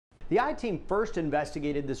The I-Team first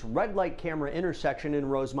investigated this red light camera intersection in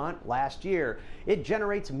Rosemont last year. It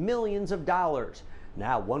generates millions of dollars.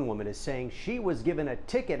 Now one woman is saying she was given a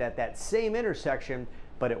ticket at that same intersection,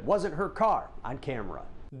 but it wasn't her car on camera.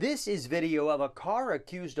 This is video of a car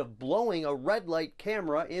accused of blowing a red light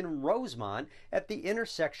camera in Rosemont at the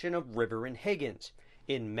intersection of River and Higgins.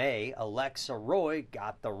 In May, Alexa Roy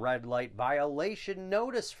got the red light violation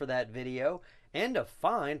notice for that video and a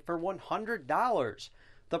fine for $100.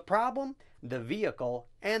 The problem? The vehicle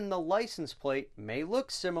and the license plate may look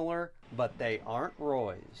similar, but they aren't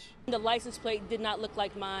Roy's. The license plate did not look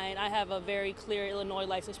like mine. I have a very clear Illinois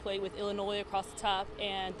license plate with Illinois across the top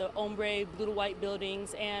and the ombre blue to white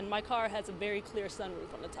buildings, and my car has a very clear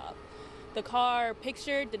sunroof on the top. The car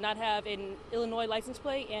pictured did not have an Illinois license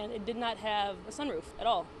plate, and it did not have a sunroof at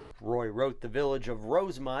all. Roy wrote the Village of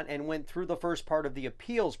Rosemont and went through the first part of the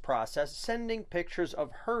appeals process, sending pictures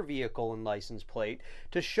of her vehicle and license plate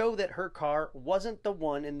to show that her car wasn't the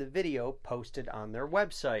one in the video posted on their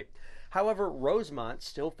website. However, Rosemont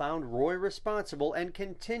still found Roy responsible and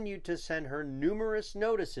continued to send her numerous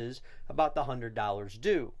notices about the $100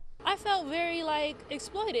 due. I felt very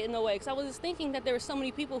exploited in a way, because I was thinking that there were so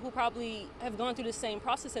many people who probably have gone through the same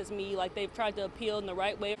process as me, like they've tried to appeal in the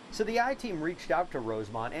right way. So the I-Team reached out to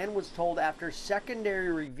Rosemont and was told after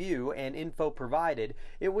secondary review and info provided,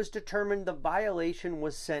 it was determined the violation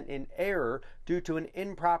was sent in error due to an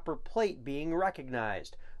improper plate being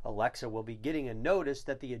recognized. Alexa will be getting a notice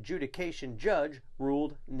that the adjudication judge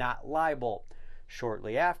ruled not liable.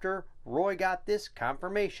 Shortly after, Roy got this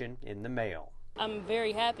confirmation in the mail. I'm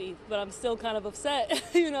very happy, but I'm still kind of upset,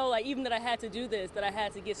 even that I had to do this, that I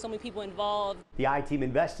had to get so many people involved. The I-Team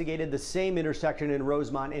investigated the same intersection in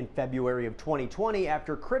Rosemont in February of 2020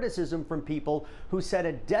 after criticism from people who said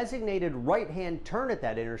a designated right-hand turn at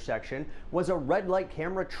that intersection was a red light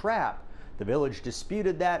camera trap. The village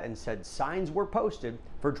disputed that and said signs were posted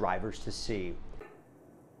for drivers to see.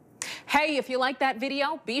 Hey, if you like that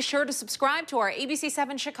video, be sure to subscribe to our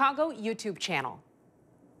ABC7 Chicago YouTube channel.